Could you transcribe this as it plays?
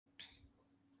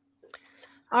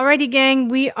Alrighty, gang,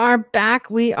 we are back.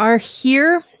 We are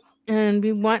here, and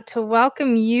we want to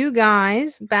welcome you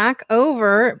guys back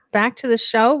to the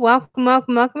show. Welcome,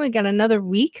 welcome, welcome. We got another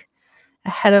week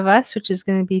ahead of us, which is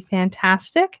going to be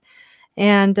fantastic.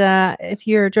 And if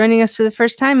you're joining us for the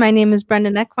first time, my name is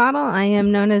Brenda Neckbottle. I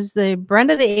am known as the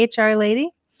Brenda, the HR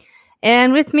lady.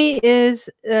 And with me is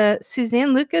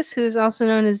Suzanne Lucas, who is also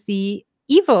known as the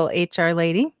evil HR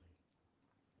lady.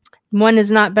 One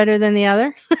is not better than the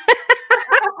other.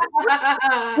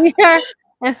 We are,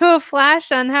 and we'll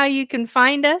flash on how you can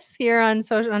find us here on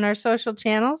our social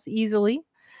channels easily.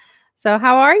 So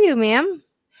how are you, ma'am?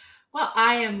 Well,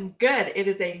 I am good. It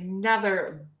is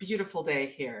another beautiful day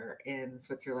here in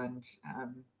Switzerland,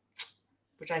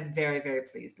 which I'm very, very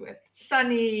pleased with.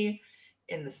 Sunny,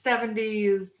 in the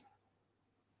 70s.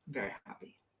 I'm very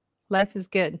happy. Life is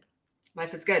good.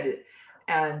 Life is good.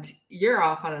 And you're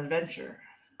off on an adventure.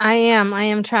 I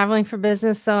am traveling for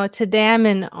business. So today I'm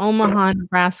in Omaha,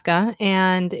 Nebraska,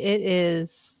 and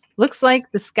looks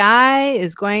like the sky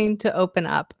is going to open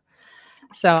up.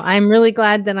 So I'm really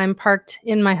glad that I'm parked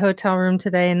in my hotel room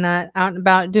today and not out and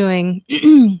about doing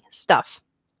stuff,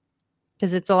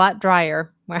 because it's a lot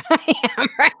drier where I am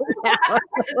right now.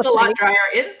 It's a lot drier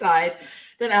inside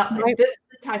than outside. Right. This is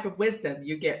the type of wisdom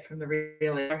you get from the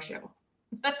Real HR Show.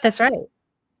 That's right.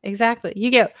 Exactly.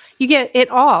 You get it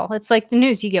all. It's like the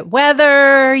news. You get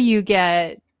weather, you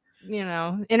get,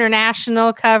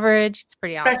 international coverage. It's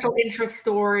pretty awesome. Special interest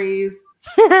stories.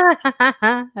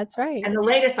 That's right. And the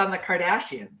latest on the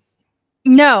Kardashians.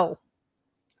 No.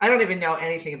 I don't even know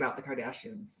anything about the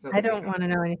Kardashians. So I don't want to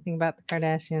know anything about the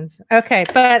Kardashians. Okay,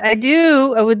 but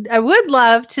I would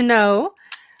love to know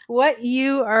what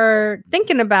you are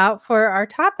thinking about for our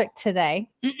topic today.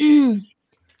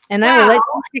 And I will let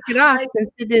you kick it off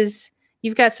since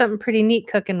you've got something pretty neat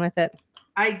cooking with it.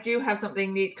 I do have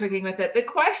something neat cooking with it. The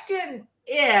question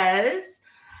is,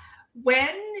 when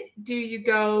do you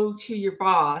go to your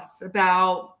boss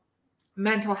about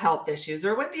mental health issues,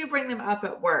 or when do you bring them up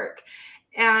at work?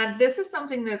 And this is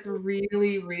something that's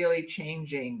really, really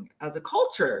changing as a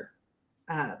culture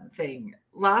thing.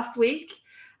 Last week,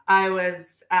 I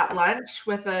was at lunch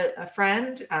with a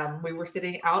friend. We were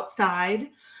sitting outside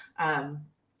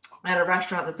at a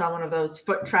restaurant that's on one of those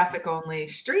foot traffic only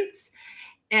streets.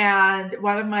 And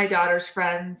one of my daughter's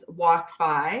friends walked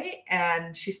by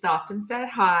and she stopped and said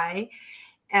hi.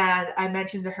 And I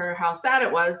mentioned to her how sad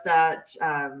it was that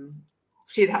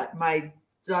she'd had my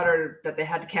daughter, that they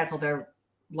had to cancel their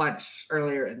lunch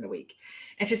earlier in the week.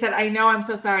 And she said, I know, I'm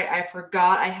so sorry. I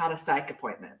forgot I had a psych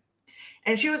appointment.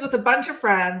 And she was with a bunch of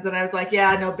friends. And I was like,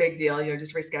 yeah, no big deal.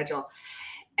 Just reschedule.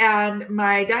 And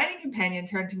my dining companion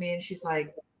turned to me and she's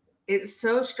like, it's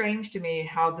so strange to me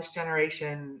how this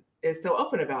generation is so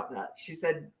open about that. She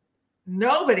said,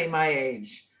 nobody my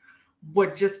age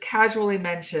would just casually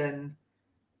mention,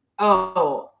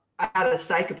 oh, I had a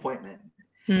psych appointment.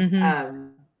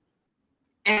 Mm-hmm.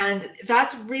 And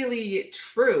that's really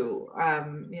true.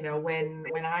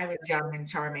 When I was young and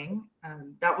charming,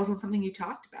 that wasn't something you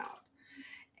talked about.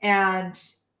 And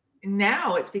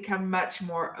now it's become much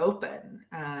more open,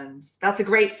 and that's a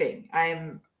great thing.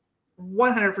 I'm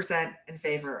 100% in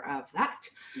favor of that.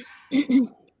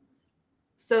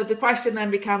 So the question then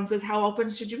becomes, is how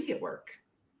open should you be at work?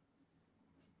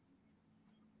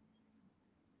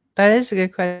 That is a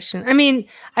good question. I mean,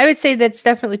 I would say that's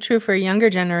definitely true for a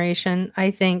younger generation. I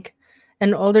think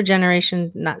an older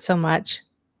generation, not so much.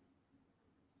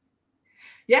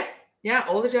 Yeah.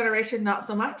 Older generation, not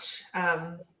so much.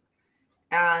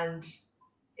 And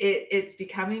it's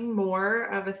becoming more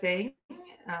of a thing,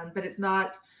 but it's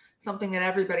not something that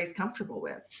everybody's comfortable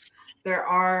with. There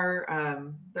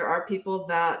are people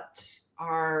that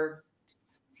are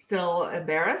still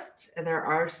embarrassed, and there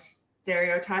are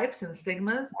stereotypes and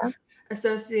stigmas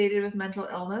associated with mental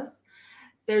illness.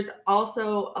 There's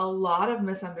also a lot of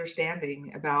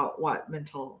misunderstanding about what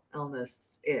mental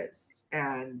illness is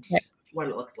and what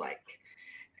it looks like.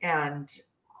 And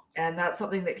that's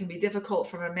something that can be difficult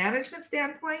from a management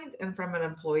standpoint and from an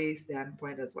employee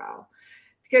standpoint as well.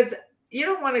 Because you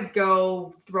don't want to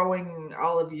go throwing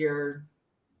all of your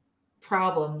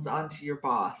problems onto your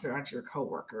boss or onto your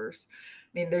coworkers. I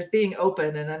mean, there's being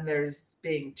open, and then there's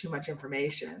being too much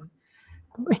information.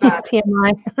 But,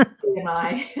 TMI.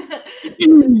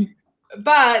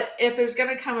 But if there's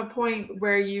going to come a point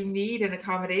where you need an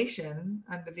accommodation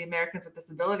under the Americans with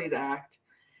Disabilities Act,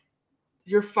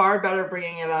 you're far better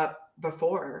bringing it up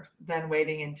before than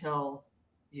waiting until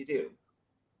you do.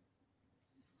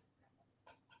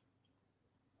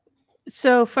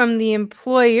 So from the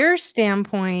employer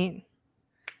standpoint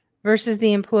versus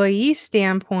the employee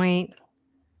standpoint,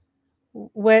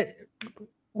 what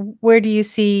where do you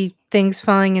see things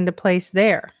falling into place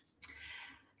there?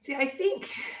 See, I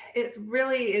think it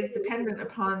really is dependent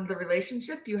upon the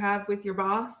relationship you have with your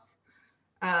boss,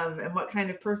 and what kind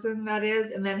of person that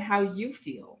is, and then how you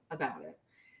feel about it.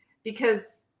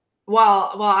 Because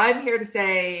while I'm here to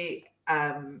say,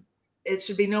 it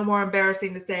should be no more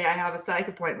embarrassing to say I have a psych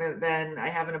appointment than I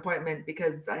have an appointment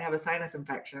because I have a sinus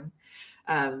infection.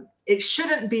 It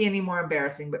shouldn't be any more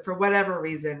embarrassing, but for whatever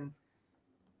reason,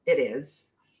 it is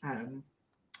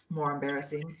more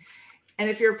embarrassing. And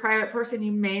if you're a private person,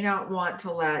 you may not want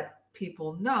to let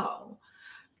people know.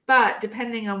 But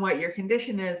depending on what your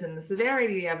condition is and the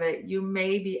severity of it, you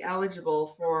may be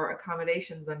eligible for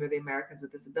accommodations under the Americans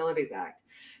with Disabilities Act.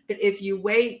 But if you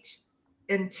wait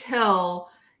until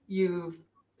you've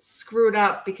screwed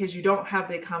up because you don't have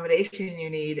the accommodation you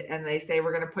need, and they say,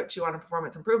 we're going to put you on a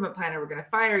performance improvement plan, or we're going to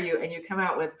fire you, and you come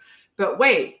out with, but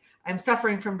wait, I'm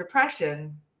suffering from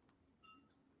depression,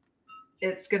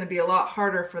 it's going to be a lot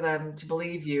harder for them to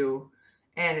believe you,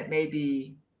 and it may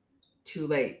be too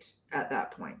late at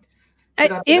that point.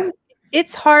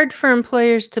 It's hard for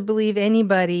employers to believe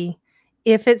anybody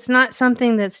if it's not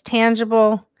something that's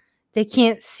tangible, they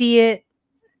can't see it.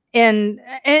 And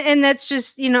that's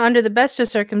just, under the best of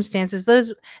circumstances,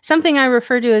 those something I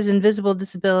refer to as invisible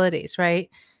disabilities, right?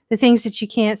 The things that you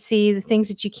can't see, the things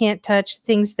that you can't touch,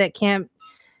 things that can't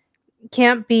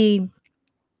be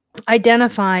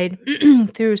identified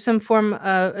through some form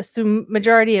of through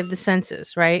majority of the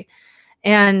senses, right?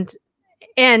 And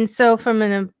so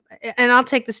and I'll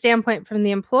take the standpoint from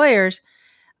the employers.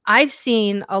 I've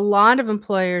seen a lot of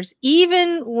employers,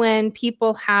 even when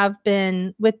people have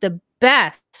been with the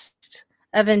best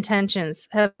of intentions,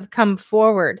 have come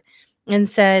forward and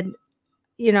said,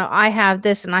 I have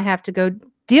this and I have to go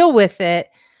deal with it.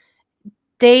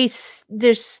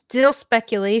 There's still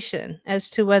speculation as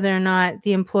to whether or not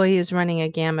the employee is running a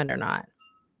gamut or not.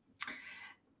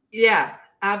 Yeah,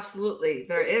 absolutely.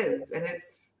 There is.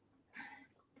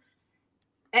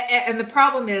 And the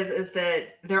problem is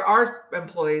that there are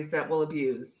employees that will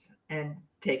abuse and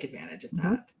take advantage of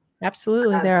that.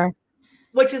 Absolutely, there are.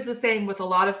 Which is the same with a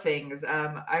lot of things.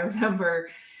 I remember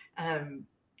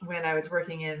when I was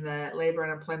working in the labor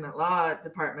and employment law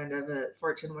department of a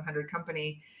Fortune 100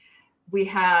 company, we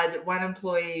had one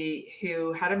employee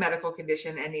who had a medical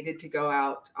condition and needed to go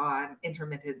out on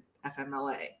intermittent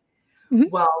FMLA. Mm-hmm.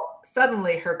 Well,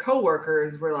 suddenly her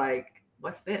coworkers were like,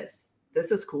 what's this?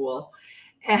 This is cool.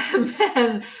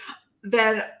 And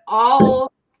then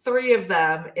all three of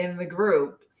them in the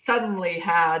group suddenly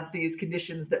had these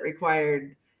conditions that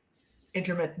required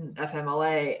intermittent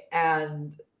FMLA.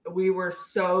 And we were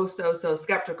so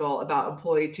skeptical about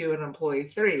employee 2 and employee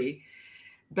 3,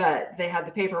 but they had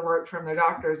the paperwork from their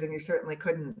doctors, and you certainly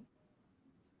couldn't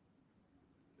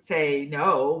say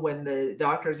no when the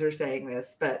doctors are saying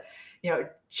this. But,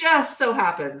 it just so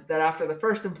happens that after the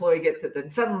first employee gets it, then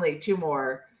suddenly 2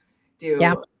 more do.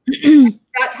 Yeah.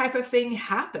 That type of thing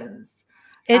happens.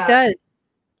 It does.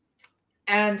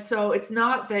 And so it's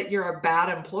not that you're a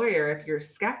bad employer if you're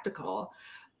skeptical,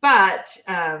 but,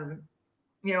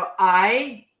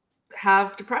 I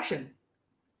have depression,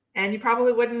 and you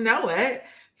probably wouldn't know it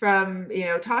from,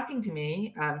 talking to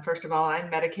me. First of all,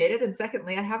 I'm medicated. And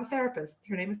secondly, I have a therapist.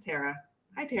 Her name is Tara.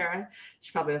 Hi, Tara.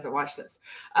 She probably doesn't watch this.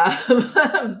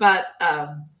 But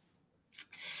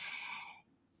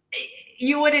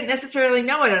you wouldn't necessarily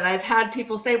know it. And I've had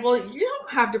people say, well, you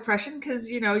don't have depression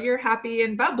because, you're happy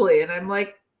and bubbly. And I'm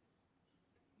like,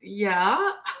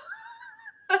 yeah.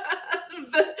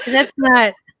 That's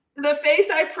not. The face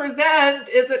I present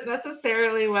isn't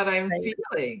necessarily what I'm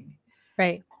feeling.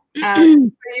 Right.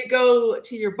 You go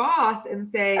to your boss and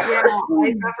say, yeah,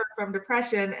 I suffer from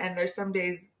depression, and there's some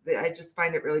days that I just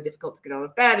find it really difficult to get out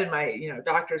of bed, and my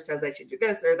doctor says I should do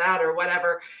this or that or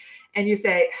whatever. And you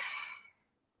say,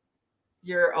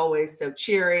 you're always so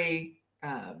cheery.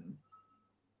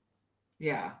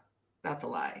 Yeah, that's a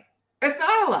lie. It's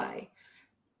not a lie.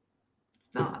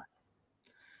 It's not.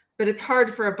 But it's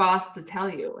hard for a boss to tell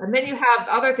you. And then you have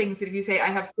other things that if you say, I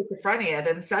have schizophrenia,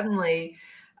 then suddenly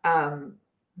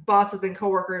bosses and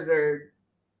coworkers are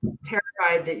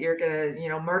terrified that you're going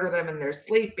to, murder them in their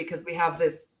sleep, because we have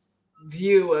this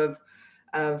view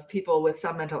of people with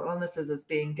some mental illnesses as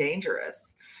being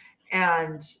dangerous.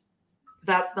 And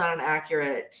that's not an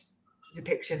accurate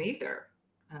depiction either.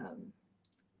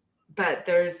 But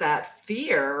there's that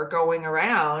fear going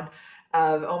around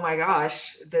of, oh my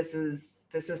gosh, this is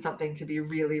something to be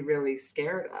really, really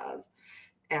scared of.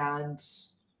 And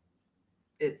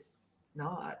it's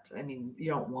not. I mean,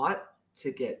 you don't want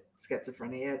to get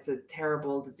schizophrenia. It's a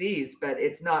terrible disease, but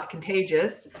it's not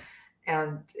contagious.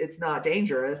 and it's not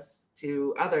dangerous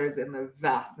to others in the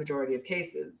vast majority of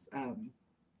cases.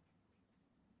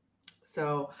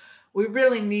 So we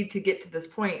really need to get to this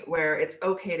point where it's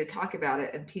okay to talk about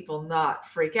it and people not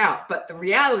freak out. But the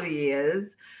reality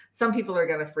is, some people are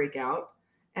going to freak out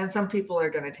and some people are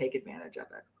going to take advantage of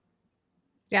it.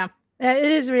 Yeah, it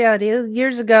is reality.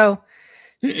 Years ago,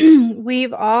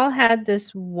 we've all had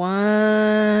this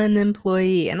one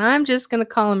employee, and I'm just going to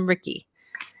call him Ricky.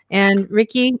 And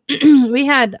Ricky,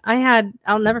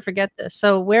 I'll never forget this.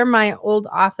 So where my old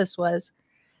office was,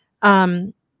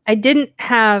 I only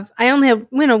had,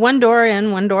 one door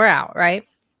in, one door out, right?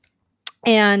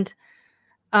 And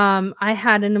I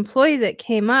had an employee that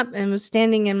came up and was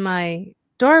standing in my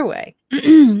doorway,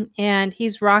 and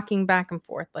he's rocking back and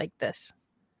forth like this.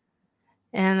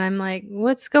 And I'm like,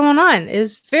 what's going on? It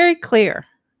was very clear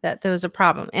that there was a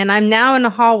problem. And I'm now in a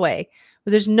hallway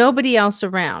where there's nobody else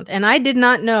around. And I did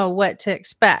not know what to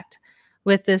expect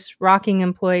with this rocking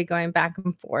employee going back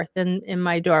and forth in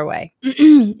my doorway.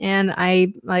 And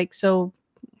I like, so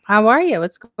how are you?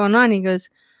 What's going on? He goes,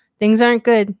 things aren't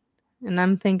good. And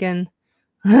I'm thinking,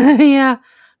 yeah,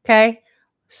 okay.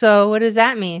 So what does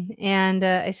that mean? And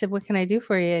I said, what can I do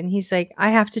for you? And he's like,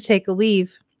 I have to take a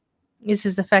leave. This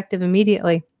is effective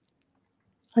immediately.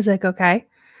 I was like, okay.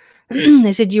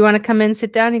 I said, do you want to come in and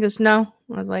sit down? He goes, no.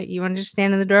 I was like, you want to just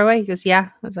stand in the doorway? He goes, yeah.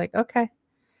 I was like, okay.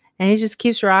 And he just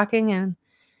keeps rocking.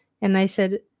 And I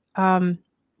said, how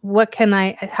can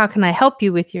I help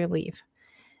you with your leave?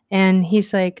 And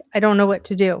he's like, I don't know what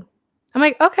to do. I'm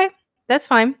like, okay, that's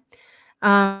fine.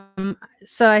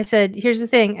 So I said, here's the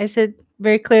thing. I said,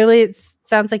 very clearly, it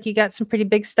sounds like you got some pretty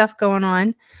big stuff going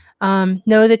on.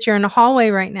 Know that you're in a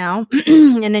hallway right now,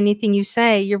 and anything you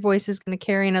say, your voice is going to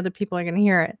carry and other people are going to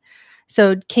hear it.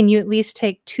 So can you at least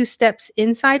take 2 steps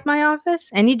inside my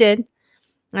office? And he did.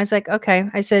 I was like, okay.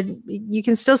 I said, you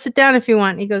can still sit down if you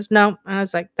want. He goes, no. And I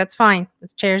was like, that's fine. The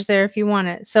chair's there if you want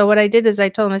it. So what I did is I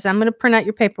told him, I said, I'm going to print out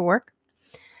your paperwork.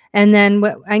 And then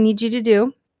what I need you to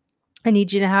do, I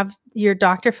need you to have your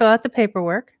doctor fill out the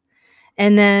paperwork.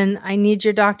 And then I need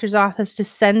your doctor's office to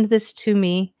send this to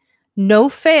me, no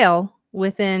fail,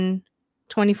 within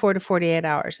 24 to 48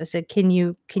 hours. I said, can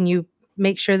you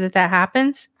make sure that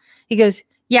happens? He goes,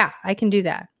 yeah, I can do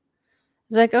that. I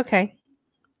was like, okay.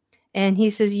 And he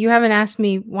says, you haven't asked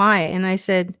me why. And I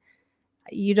said,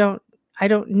 I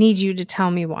don't need you to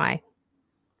tell me why.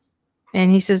 And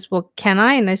he says, well, can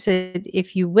I? And I said,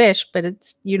 if you wish,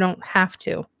 but you don't have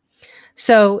to.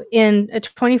 So in a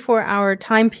 24-hour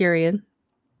time period,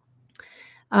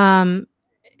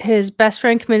 his best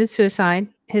friend committed suicide.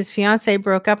 His fiance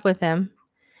broke up with him,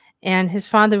 and his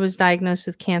father was diagnosed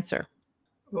with cancer.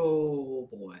 Oh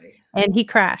boy! And he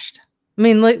crashed. I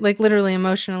mean, like literally,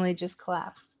 emotionally, just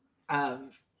collapsed.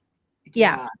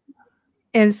 Yeah.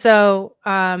 And so,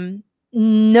 none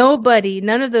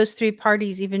of those 3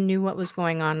 parties even knew what was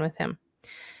going on with him.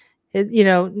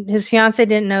 His fiance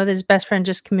didn't know that his best friend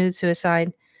just committed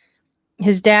suicide.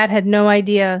 His dad had no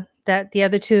idea that the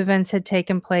other 2 events had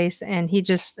taken place, and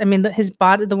his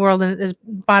bottom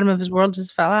of his world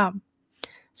just fell out.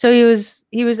 So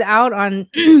he was out on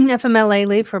FMLA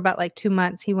leave for about like 2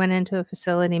 months. He went into a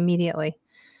facility immediately,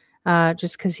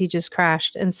 just because he just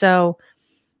crashed. And so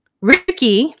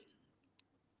Ricky,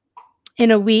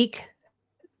 in a week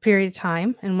period of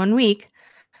time, in 1 week,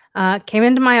 came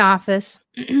into my office,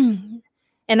 and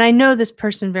I know this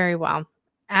person very well,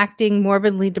 acting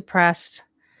morbidly depressed,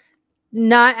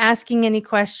 not asking any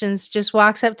questions, just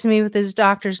walks up to me with his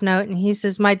doctor's note, and he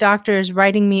says, my doctor is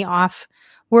writing me off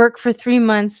work for 3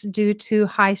 months due to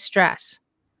high stress.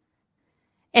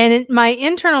 And my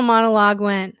internal monologue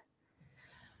went,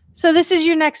 so this is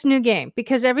your next new game,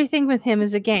 because everything with him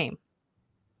is a game.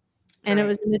 And It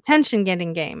was an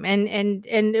attention-getting game. And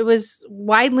it was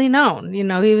widely known. He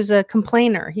was a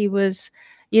complainer. He was,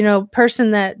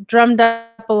 person that drummed up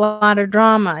a lot of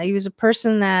drama. He was a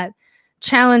person that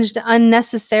challenged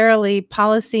unnecessarily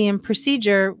policy and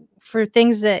procedure for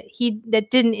things that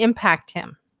didn't impact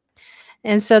him.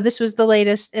 And so this was the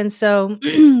latest. And so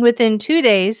within 2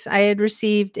 days, I had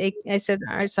received I said,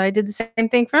 all right, so I did the same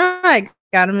thing for him. I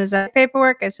got him his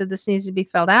paperwork. I said, this needs to be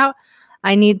filled out.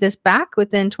 I need this back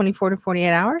within 24 to 48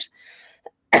 hours.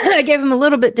 I gave him a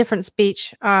little bit different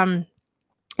speech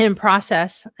in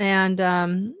process. And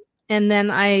then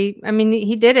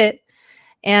he did it.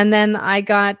 And then I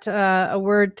got a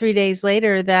word 3 days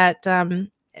later that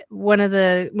one of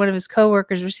his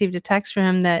coworkers received a text from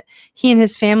him that he and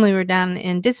his family were down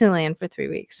in Disneyland for 3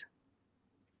 weeks.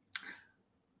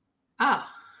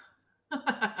 Ah.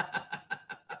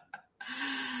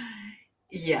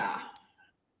 Yeah.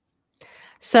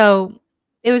 So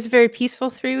it was a very peaceful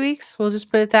 3 weeks. We'll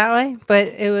just put it that way. But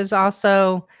it was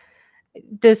also,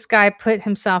 this guy put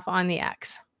himself on the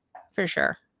X for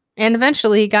sure. And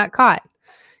eventually he got caught.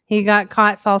 He got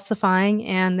caught falsifying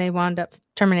and they wound up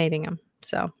terminating him.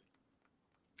 So.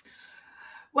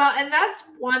 Well, and that's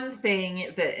one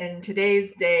thing that in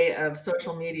today's day of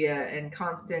social media and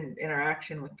constant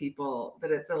interaction with people,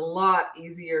 that it's a lot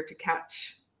easier to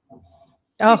catch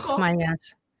Oh my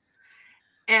yes.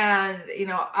 And,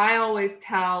 I always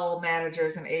tell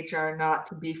managers and HR not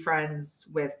to be friends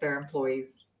with their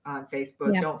employees on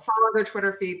Facebook. Yeah. Don't follow their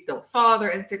Twitter feeds. Don't follow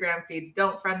their Instagram feeds.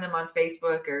 Don't friend them on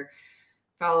Facebook or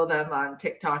follow them on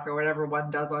TikTok or whatever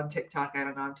one does on TikTok. I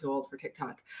don't know. I'm too old for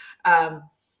TikTok.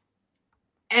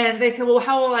 And they said, well,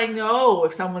 how will I know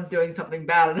if someone's doing something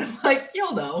bad? And I'm like,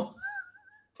 you'll know.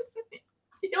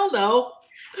 You'll know.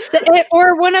 So,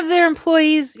 or one of your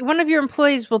employees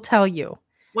will tell you.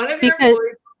 One of your employees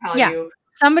will tell you.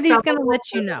 Somebody's going to let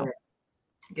you know.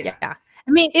 Yeah. I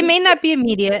mean, it may not be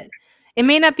immediate.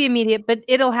 But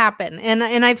it'll happen.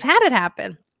 And I've had it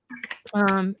happen.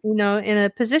 In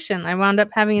a position, I wound up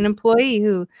having an employee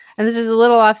who, and this is a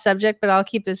little off subject, but I'll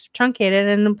keep this truncated,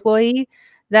 an employee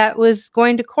that was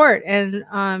going to court and,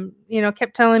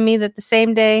 kept telling me that the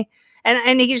same day,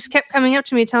 and he just kept coming up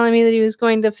to me telling me that he was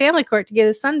going to family court to get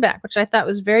his son back, which I thought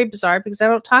was very bizarre because I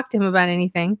don't talk to him about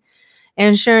anything.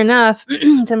 And sure enough,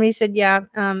 somebody said, yeah,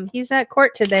 he's at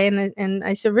court today. And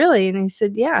I said, really? And he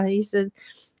said, yeah. He said,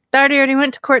 thought he already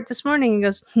went to court this morning. He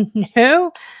goes,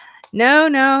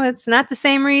 no, it's not the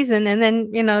same reason. And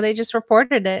then, they just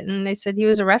reported it and they said he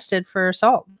was arrested for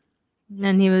assault.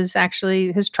 And he was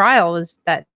actually, his trial was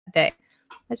that day.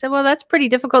 I said, well, that's pretty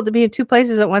difficult to be in two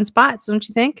places at one spot, don't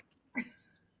you think?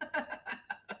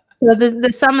 So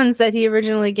the summons that he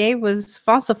originally gave was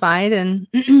falsified, and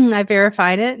I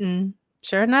verified it. And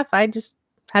sure enough, I just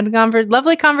had a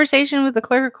lovely conversation with the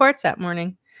clerk of courts that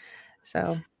morning.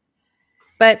 So,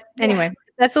 but anyway,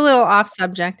 that's a little off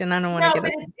subject, and I don't want to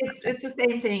get it. It's the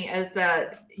same thing as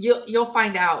that you'll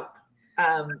find out.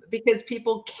 Because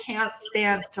people can't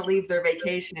stand to leave their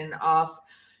vacation off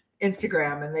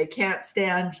Instagram, and they can't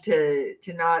stand to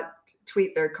not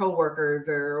tweet their coworkers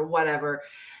or whatever.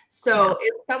 So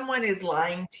if someone is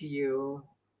lying to you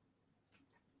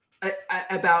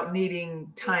about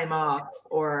needing time off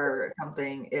or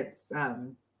something, it's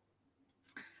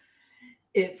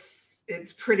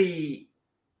pretty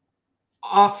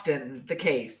often the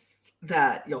case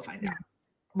that you'll find out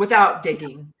without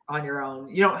digging on your own.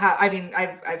 You don't have, I mean,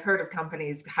 I've heard of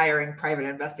companies hiring private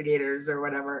investigators or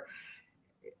whatever.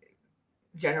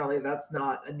 Generally, that's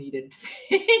not a needed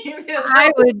thing.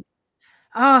 I would,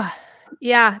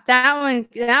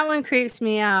 that one creeps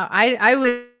me out. I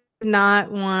would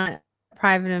not want a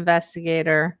private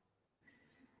investigator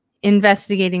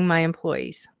investigating my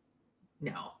employees.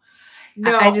 No,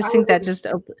 I just think that just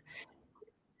open.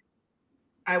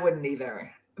 I wouldn't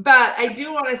either. But I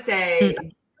do want to say,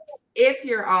 if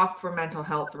you're off for mental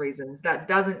health reasons, that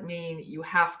doesn't mean you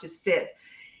have to sit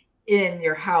in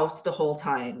your house the whole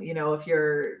time. If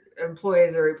your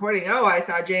employees are reporting, oh, I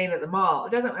saw Jane at the mall,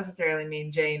 it doesn't necessarily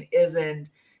mean Jane isn't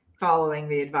following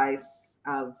the advice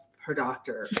of her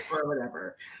doctor or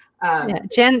whatever.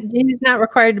 Jen is not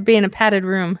required to be in a padded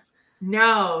room.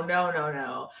 No.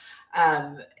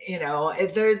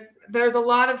 There's a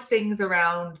lot of things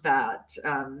around that.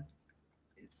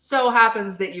 So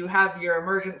happens that you have your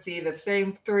emergency the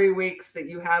same 3 weeks that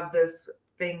you have this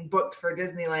thing booked for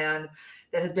Disneyland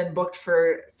that has been booked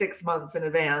for 6 months in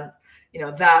advance.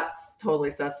 That's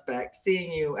totally suspect.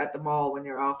 Seeing you at the mall when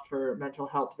you're off for mental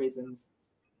health reasons,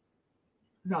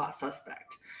 not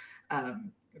suspect.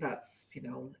 That's,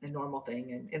 a normal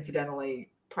thing. And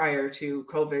incidentally, prior to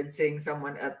COVID, seeing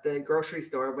someone at the grocery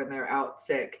store when they're out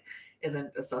sick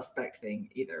isn't a suspect thing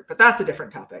either, but that's a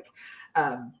different topic.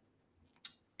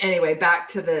 Anyway, back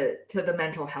to the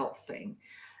mental health thing.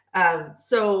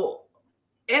 So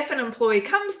if an employee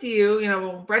comes to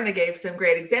you, Brenda gave some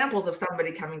great examples of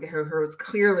somebody coming to her who was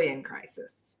clearly in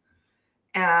crisis.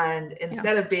 And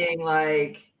instead of being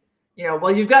like,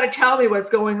 well, you've got to tell me what's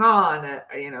going on,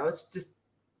 it's just,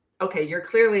 okay, you're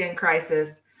clearly in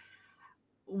crisis.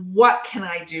 What can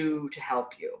I do to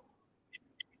help you?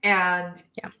 And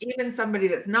even somebody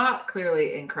that's not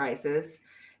clearly in crisis,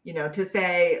 to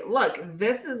say, look,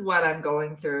 this is what I'm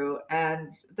going through.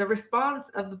 And the response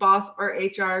of the boss or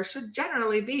HR should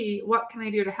generally be, what can I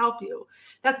do to help you?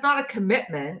 That's not a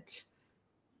commitment.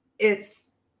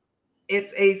 It's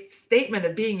a statement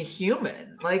of being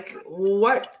human. Like,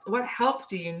 what help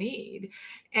do you need?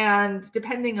 And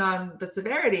depending on the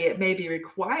severity, it may be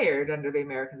required under the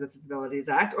Americans with Disabilities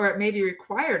Act, or it may be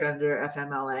required under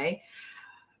FMLA.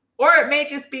 Or it may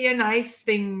just be a nice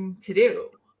thing to do.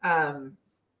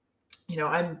 You know,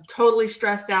 I'm totally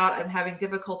stressed out. I'm having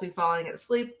difficulty falling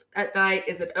asleep at night.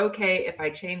 Is it okay if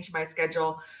I change my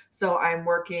schedule so I'm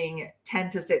working 10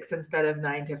 to 6 instead of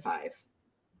 9 to 5?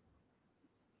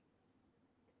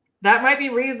 That might be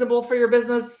reasonable for your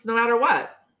business no matter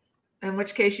what. In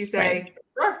which case you say,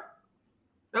 sure,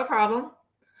 no problem.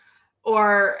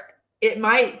 Or it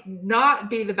might not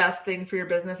be the best thing for your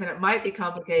business and it might be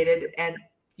complicated and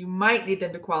you might need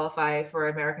them to qualify for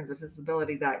Americans with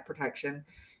Disabilities Act protection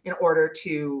in order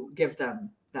to give them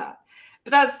that.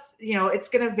 But that's, you know, it's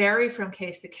going to vary from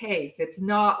case to case. It's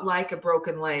not like a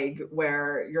broken leg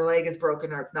where your leg is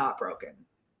broken or it's not broken,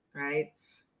 right?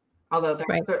 Although there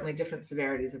are certainly different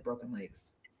severities of broken legs.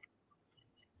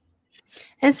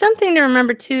 And something to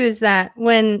remember too is that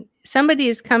when somebody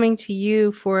is coming to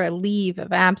you for a leave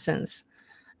of absence,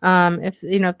 if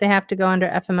they have to go under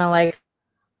FMLA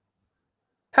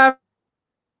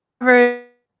coverage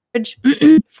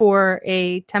for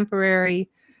a temporary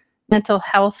mental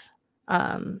health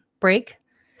break,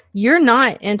 you're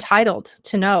not entitled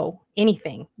to know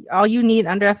anything. All you need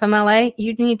under FMLA,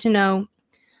 you need to know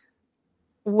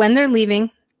when they're leaving,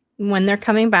 when they're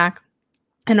coming back,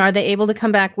 and are they able to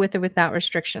come back with or without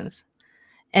restrictions.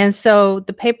 And so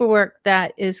the paperwork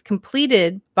that is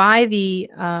completed by the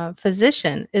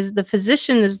physician is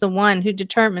the one who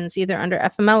determines either under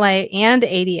FMLA and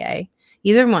ADA,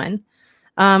 either one,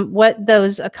 what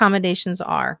those accommodations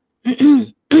are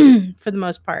for the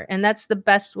most part. And that's the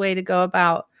best way to go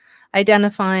about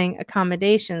identifying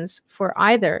accommodations for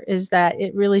either, is that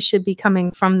it really should be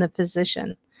coming from the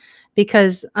physician,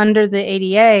 because under the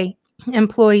ADA,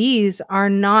 employees are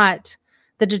not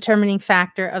the determining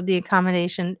factor of the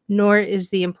accommodation, nor is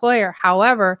the employer.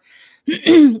 However,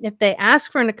 if they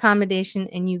ask for an accommodation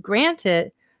and you grant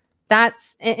it,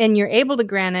 and you're able to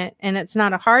grant it, and it's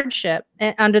not a hardship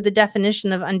under the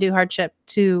definition of undue hardship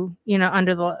to,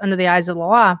 under the eyes of the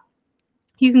law,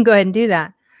 you can go ahead and do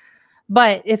that.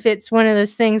 But if it's one of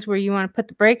those things where you want to put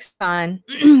the brakes on,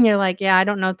 you're like, yeah, I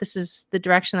don't know if this is the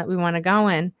direction that we want to go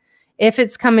in. If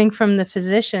it's coming from the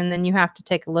physician, then you have to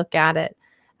take a look at it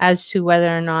as to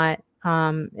whether or not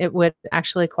it would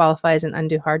actually qualify as an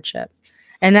undue hardship.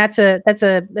 And that's a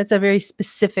very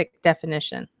specific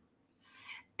definition.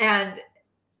 And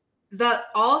that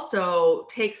also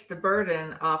takes the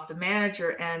burden off the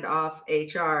manager and off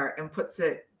HR and puts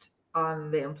it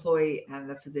on the employee and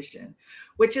the physician,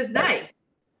 which is nice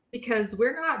because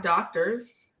we're not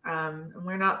doctors and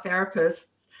we're not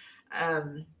therapists.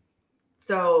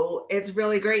 So it's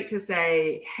really great to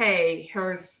say, hey,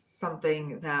 here's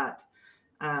something that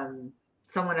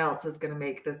someone else is going to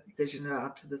make this decision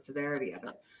about to the severity of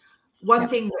it. One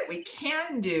thing that we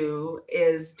can do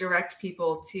is direct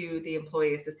people to the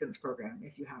employee assistance program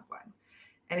if you have one.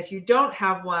 And if you don't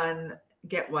have one,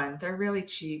 get one. They're really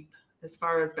cheap as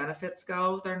far as benefits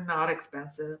go. They're not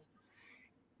expensive.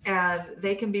 And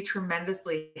they can be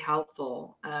tremendously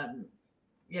helpful.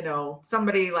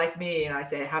 Somebody like me, and I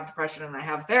say I have depression and I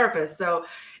have a therapist. So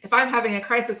if I'm having a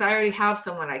crisis, I already have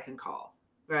someone I can call,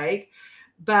 right?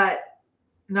 But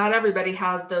not everybody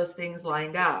has those things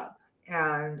lined up.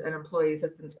 And an employee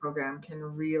assistance program can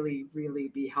really, really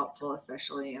be helpful,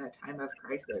 especially in a time of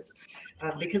crisis.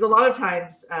 Because a lot of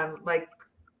times, like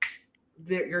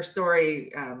your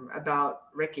story about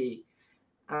Ricky,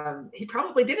 he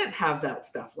probably didn't have that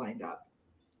stuff lined up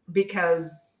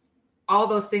because all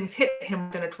those things hit him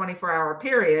within a 24-hour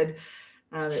period.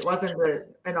 It wasn't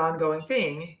an ongoing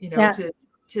thing,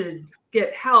 to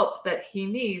get help that he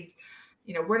needs.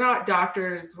 We're not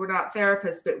doctors, we're not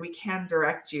therapists, but we can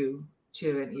direct you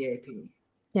to an EAP.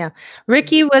 Yeah.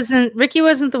 Ricky wasn't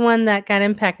the one that got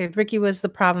impacted. Ricky was the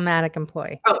problematic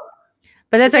employee. Oh.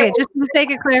 But that's okay. Just for the sake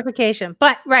of clarification.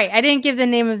 But I didn't give the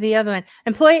name of the other one.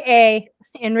 Employee A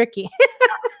and Ricky.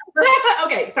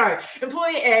 Okay, sorry.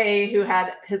 Employee A who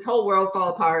had his whole world fall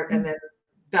apart, and then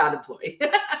bad employee.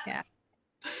 Yeah.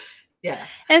 Yeah.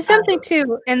 And something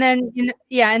too, and then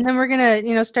and then we're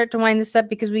gonna start to wind this up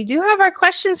because we do have our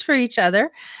questions for each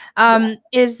other.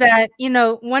 Is that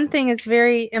one thing is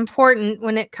very important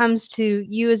when it comes to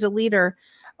you as a leader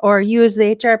or you as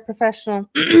the HR professional,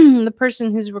 the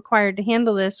person who's required to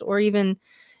handle this, or even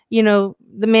the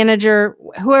manager,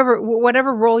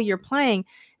 whatever role you're playing,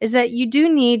 is that you do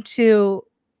need to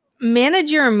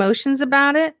manage your emotions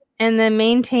about it and then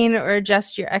maintain or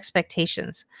adjust your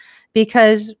expectations.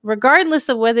 Because regardless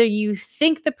of whether you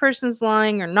think the person's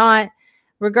lying or not,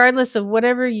 regardless of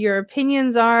whatever your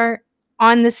opinions are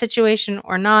on the situation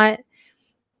or not,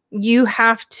 you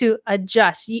have to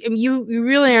adjust. You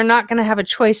really are not going to have a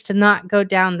choice to not go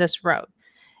down this road.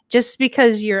 just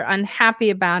because you're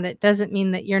unhappy about it doesn't mean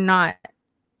that you're not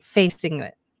facing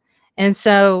it. And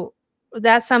so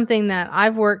that's something that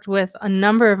I've worked with a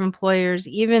number of employers,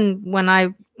 even when I,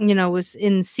 was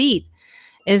in seat,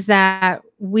 is that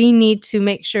we need to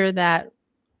make sure that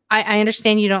I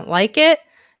understand you don't like it,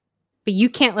 but you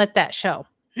can't let that show.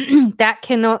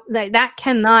 that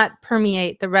cannot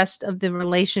permeate the rest of the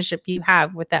relationship you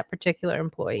have with that particular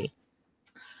employee.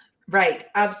 Right.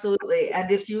 Absolutely.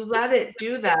 And if you let it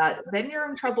do that, then you're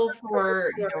in trouble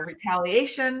for,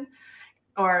 retaliation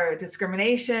or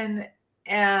discrimination.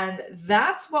 And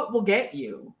that's what will get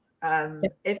you.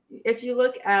 If you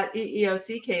look at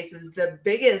EEOC cases, the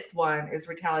biggest one is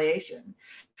retaliation.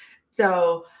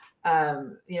 So,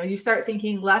 you start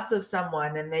thinking less of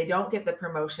someone and they don't get the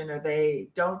promotion, or they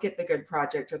don't get the good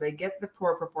project, or they get the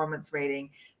poor performance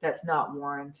rating that's not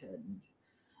warranted.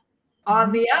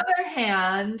 On the other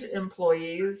hand,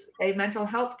 employees, a mental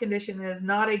health condition is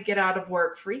not a get out of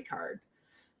work free card.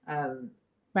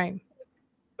 Right.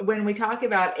 When we talk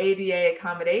about ADA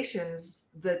accommodations,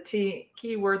 the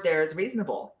key word there is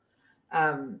reasonable.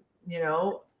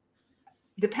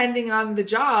 Depending on the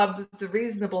job, the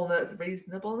reasonableness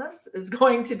is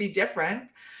going to be different.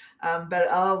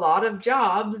 But a lot of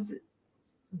jobs,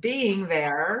 being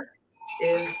there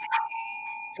is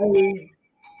a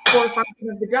core function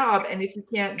of the job. And if you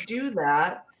can't do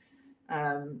that,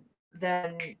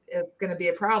 then it's going to be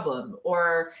a problem.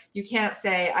 Or you can't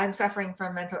say, I'm suffering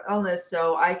from mental illness,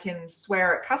 so I can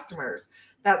swear at customers.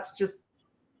 That's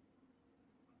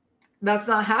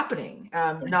not happening.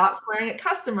 Not swearing at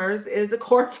customers is a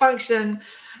core function.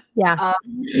 Yeah.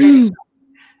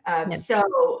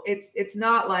 So it's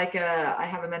not like I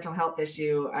have a mental health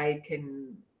issue. I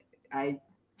can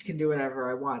do whatever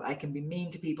I want. I can be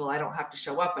mean to people. I don't have to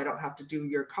show up. I don't have to do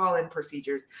your call-in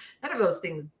procedures. None of those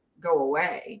things go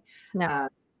away. No.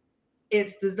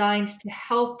 It's designed to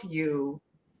help you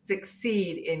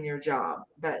succeed in your job,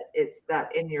 but it's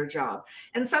that in your job.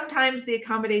 And sometimes the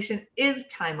accommodation is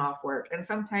time off work, and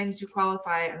sometimes you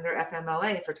qualify under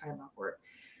FMLA for time off work,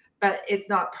 but it's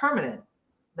not permanent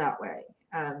that way.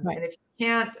 Right. And if you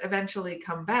can't eventually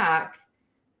come back,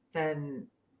 then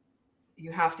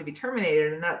you have to be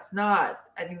terminated. And that's not,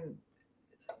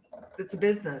 it's a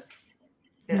business.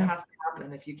 It has to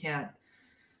happen if you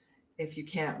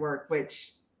can't work,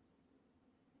 which,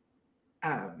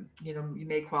 you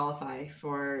may qualify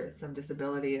for some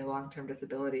disability, a long-term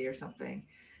disability or something,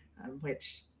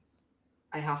 which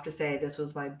I have to say, this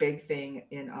was my big thing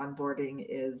in onboarding,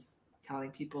 is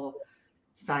telling people,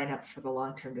 sign up for the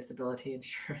long-term disability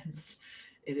insurance.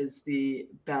 It is the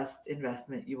best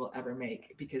investment you will ever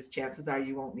make, because chances are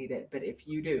you won't need it. But if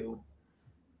you do,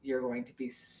 you're going to be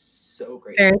so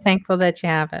grateful. Very thankful that you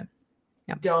have it.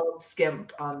 Yep. Don't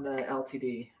skimp on the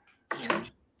LTD.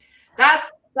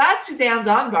 That's Suzanne's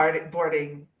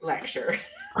onboarding lecture.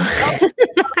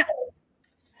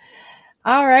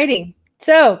 All righty.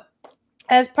 So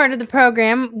as part of the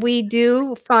program, we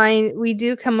do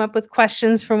come up with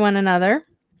questions for one another.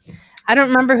 I don't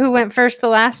remember who went first the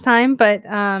last time, but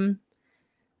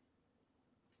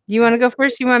you want to go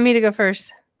first? You want me to go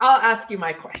first? I'll ask you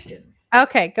my question.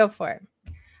 Okay, go for it.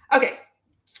 Okay.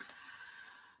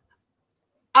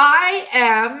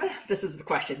 This is the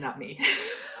question, not me.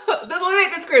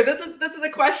 That's clear. This is a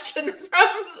question from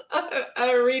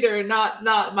a reader, not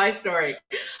my story.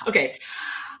 Okay.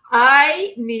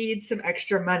 I need some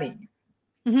extra money.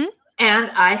 Mm-hmm.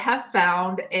 And I have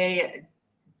found a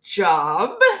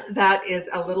job that is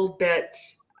a little bit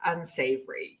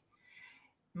unsavory.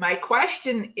 My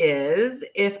question is,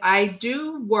 if I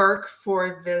do work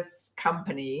for this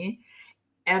company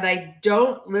and I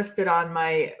don't list it on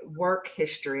my work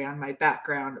history, on my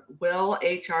background, will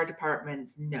HR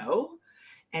departments know?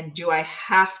 And do I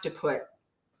have to put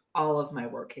all of my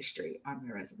work history on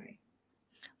my resume?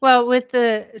 Well,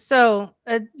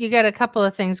 you got a couple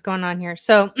of things going on here.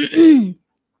 So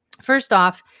first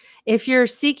off, if you're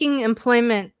seeking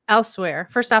employment elsewhere,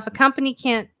 first off, a company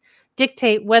can't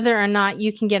dictate whether or not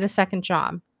you can get a second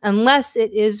job unless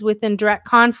it is within direct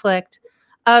conflict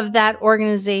of that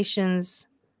organization's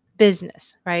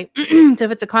business, right? So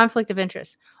if it's a conflict of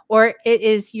interest, or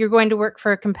you're going to work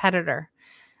for a competitor,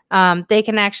 they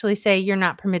can actually say you're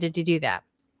not permitted to do that.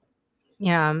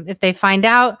 If they find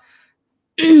out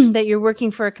that you're working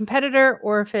for a competitor,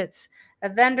 or if it's a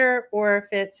vendor, or if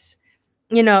it's,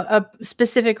 a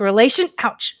specific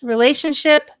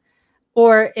relationship,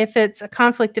 or if it's a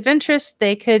conflict of interest,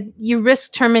 you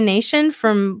risk termination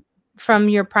from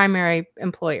your primary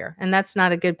employer. And that's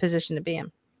not a good position to be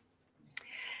in.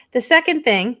 The second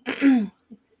thing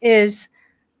is,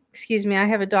 excuse me, I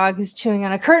have a dog who's chewing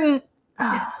on a curtain.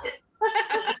 Oh.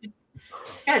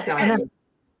 Yeah, Diane.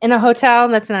 In a hotel.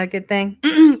 That's not a good thing.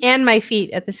 And my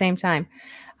feet at the same time.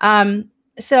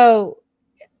 So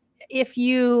if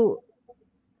you,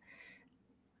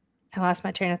 I lost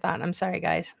my train of thought. I'm sorry,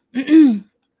 guys.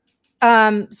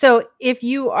 So if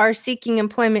you are seeking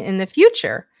employment in the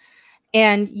future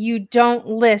and you don't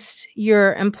list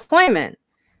your employment,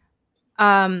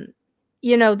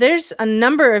 there's a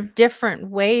number of different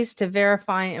ways to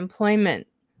verify employment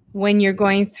when you're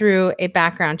going through a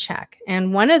background check.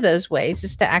 And one of those ways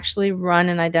is to actually run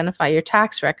and identify your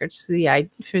tax records through the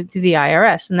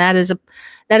IRS. And that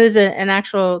is an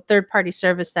actual third-party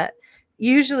service that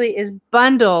usually is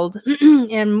bundled,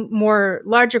 and more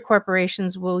larger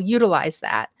corporations will utilize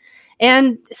that.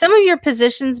 And some of your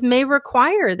positions may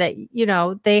require that,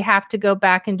 they have to go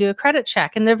back and do a credit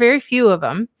check, and there are very few of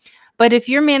them. But if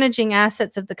you're managing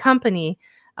assets of the company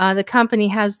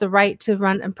has the right to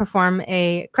run and perform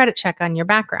a credit check on your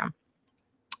background.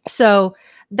 So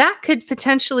that could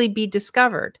potentially be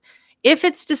discovered. If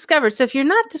it's discovered, so if you're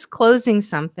not disclosing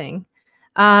something,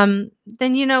 then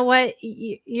you know what?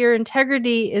 Your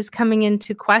integrity is coming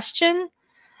into question,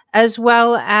 as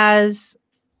well as,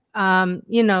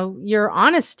 your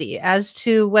honesty as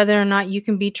to whether or not you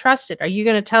can be trusted. Are you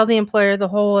going to tell the employer the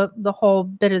whole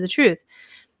bit of the truth?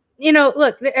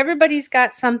 Look, everybody's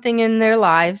got something in their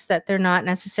lives that they're not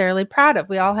necessarily proud of.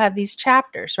 We all have these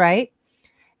chapters, right?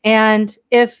 And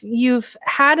if you've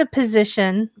had a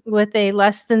position with a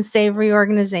less than savory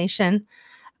organization,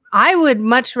 I would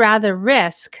much rather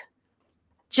risk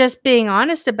just being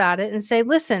honest about it and say,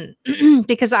 listen,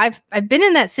 because I've been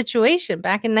in that situation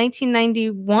back in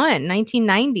 1990, when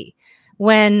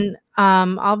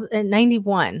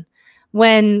 91,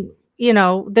 when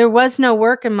there was no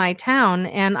work in my town,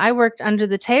 and I worked under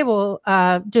the table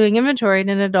doing inventory in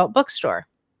an adult bookstore.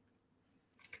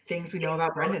 Things we know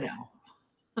about Brenda now.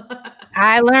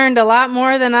 I learned a lot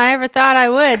more than I ever thought I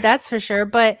would, that's for sure.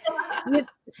 But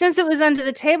since it was under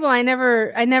the table, I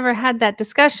never had that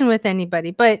discussion with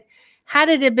anybody. But had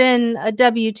it have been a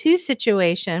W-2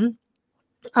 situation,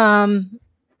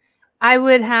 I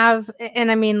would have, and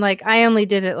I mean, like, I only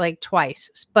did it like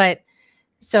twice, but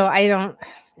so I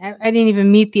didn't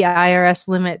even meet the IRS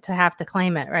limit to have to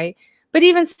claim it, right? But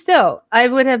even still, I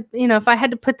would have, if I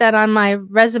had to put that on my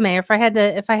resume, or if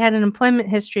I had an employment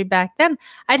history back then,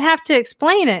 I'd have to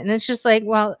explain it. And it's just like,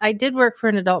 well, I did work for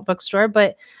an adult bookstore,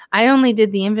 but I only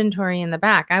did the inventory in the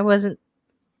back. I wasn't,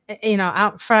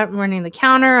 out front running the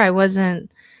counter. I wasn't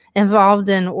involved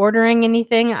in ordering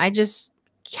anything. I just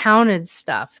counted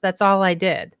stuff. That's all I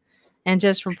did, and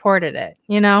just reported it,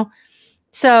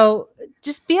 So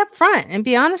just be upfront and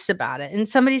be honest about it. And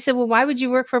somebody said, well, why would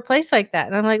you work for a place like that?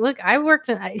 And I'm like, look,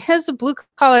 it was a blue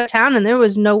collar town, and there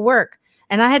was no work,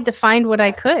 and I had to find what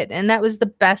I could. And that was the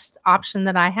best option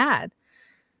that I had.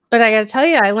 But I got to tell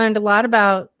you, I learned a lot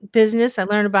about business. I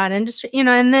learned about industry,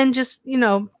 and then just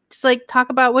like talk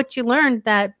about what you learned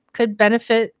that could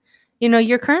benefit,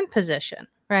 your current position,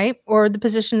 right? Or the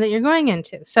position that you're going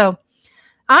into. So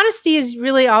honesty is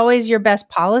really always your best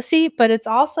policy, but it's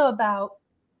also about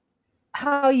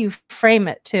how you frame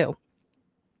it too,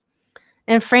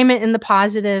 and frame it in the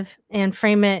positive, and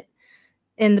frame it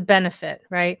in the benefit,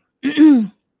 right?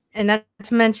 And not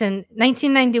to mention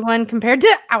 1991 compared to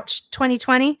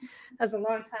 2020, that was a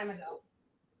long time ago.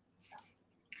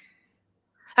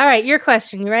 All right, your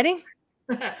question, you ready?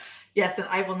 Yes, and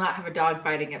I will not have a dog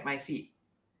biting at my feet.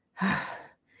 All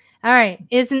right,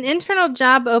 is an internal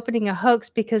job opening a hoax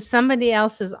because somebody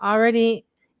else is already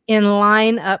in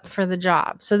line up for the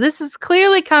job? So this is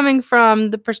clearly coming from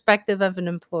the perspective of an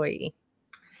employee.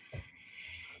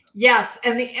 Yes,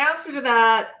 and the answer to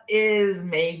that is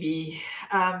maybe.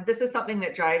 This is something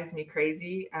that drives me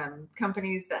crazy.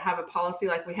 Companies that have a policy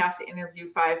like we have to interview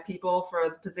 5 people for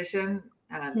the position,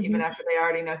 even after they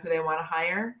already know who they want to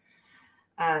hire.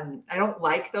 I don't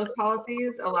like those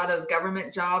policies. A lot of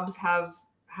government jobs have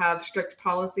strict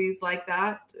policies like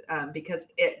that because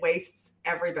it wastes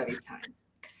everybody's time.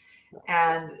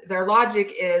 And their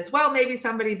logic is, well, maybe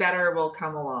somebody better will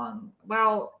come along.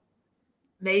 Well,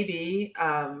 maybe,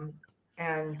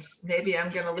 and maybe I'm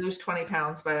going to lose 20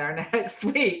 pounds by our next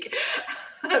week,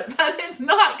 but it's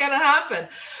not going to happen.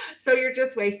 So you're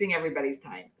just wasting everybody's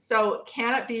time. So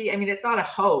can it be, I mean, it's not a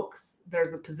hoax.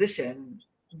 There's a position,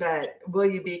 but will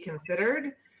you be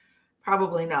considered?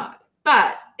 Probably not.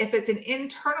 But if it's an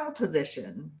internal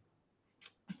position,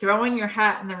 throwing your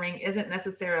hat in the ring isn't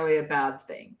necessarily a bad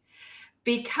thing.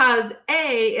 Because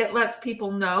it lets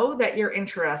people know that you're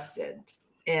interested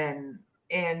in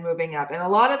moving up. And a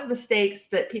lot of mistakes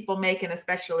that people make, and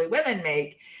especially women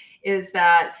make, is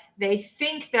that they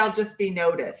think they'll just be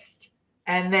noticed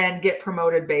and then get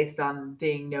promoted based on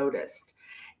being noticed.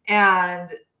 And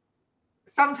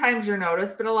sometimes you're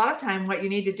noticed, but a lot of time what you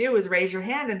need to do is raise your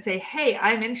hand and say, hey,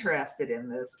 I'm interested in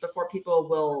this, before people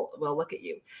will look at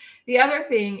you. The other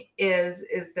thing is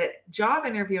that job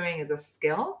interviewing is a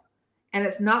skill, and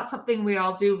it's not something we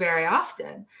all do very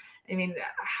often. I mean,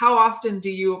 how often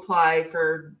do you apply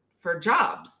for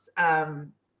jobs?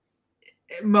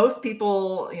 Most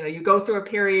people, you go through a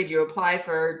period, you apply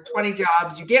for 20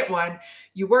 jobs, you get one,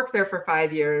 you work there for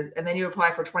 5 years, and then you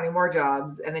apply for 20 more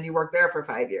jobs, and then you work there for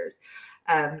 5 years.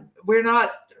 We're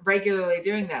not regularly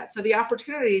doing that. So the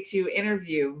opportunity to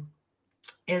interview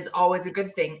is always a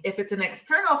good thing. If it's an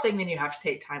external thing, then you have to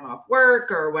take time off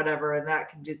work or whatever, and that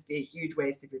can just be a huge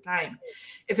waste of your time.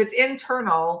 If it's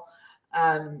internal,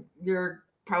 you're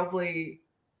probably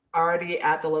already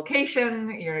at the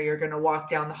location, you're going to walk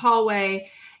down the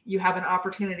hallway, you have an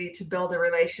opportunity to build a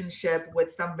relationship with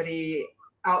somebody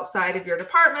outside of your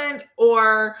department,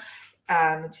 or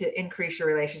to increase your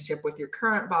relationship with your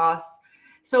current boss.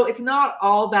 So it's not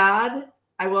all bad.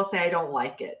 I will say I don't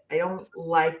like it. I don't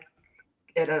like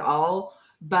it at all,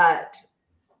 but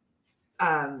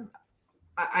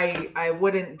I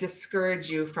wouldn't discourage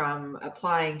you from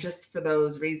applying just for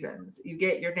those reasons. You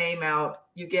get your name out,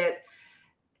 you get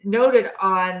noted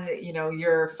on,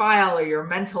 your file or your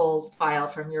mental file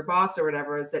from your boss or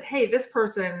whatever, is that, hey, this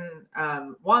person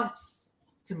wants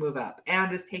to move up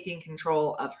and is taking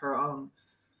control of her own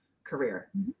career.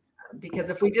 Because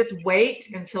if we just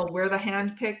wait until we're the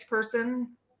hand-picked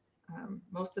person,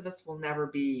 most of us will never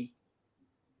be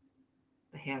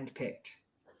the hand-picked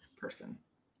person.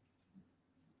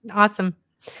 Awesome.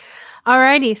 All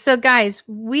righty. So guys,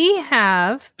 we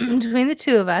have, between the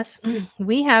two of us,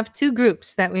 we have 2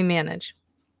 groups that we manage.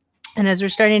 And as we're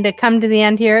starting to come to the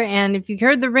end here, and if you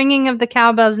heard the ringing of the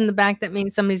cowbells in the back, that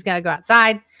means somebody's got to go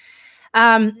outside.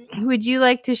 Would you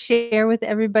like to share with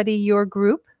everybody your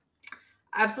group?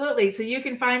 Absolutely. So you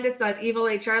can find us at Evil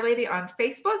HR Lady on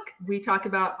Facebook. We talk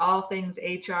about all things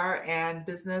HR and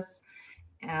business,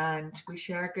 and we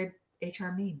share good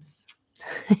HR memes.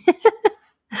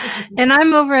 And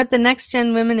I'm over at the Next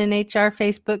Gen Women in HR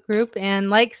Facebook group. And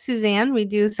like Suzanne, we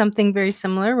do something very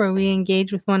similar where we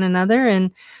engage with one another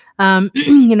and,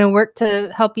 work to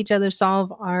help each other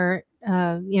solve our,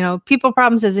 people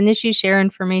problems as an issue, share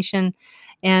information,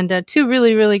 and 2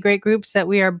 really, really great groups that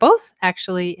we are both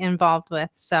actually involved with.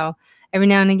 So every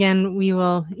now and again, we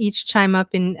will each chime up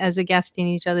as a guest in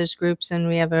each other's groups, and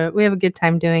we have a good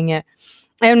time doing it.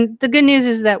 And the good news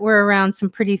is that we're around some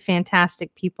pretty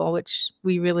fantastic people, which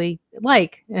we really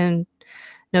like, and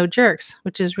no jerks,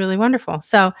 which is really wonderful.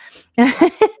 So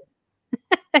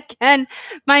again,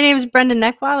 my name is Brenda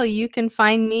Neckwall. You can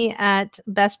find me at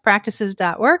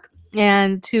bestpractices.org.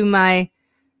 And to my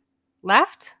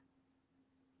left,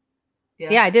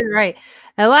 yeah, I did it right.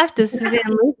 My left is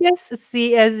Suzanne Lucas. It's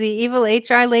the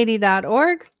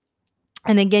evilhrlady.org.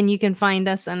 And again, you can find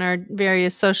us on our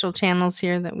various social channels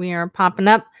here that we are popping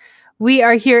up. We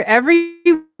are here every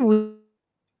week.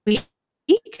 We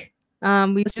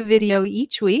do video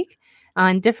each week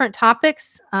on different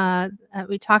topics that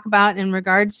we talk about in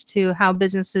regards to how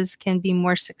businesses can be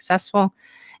more successful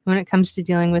when it comes to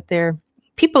dealing with their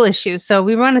people issues. So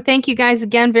we want to thank you guys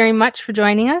again very much for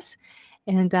joining us,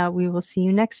 and we will see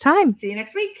you next time. See you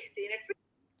next week.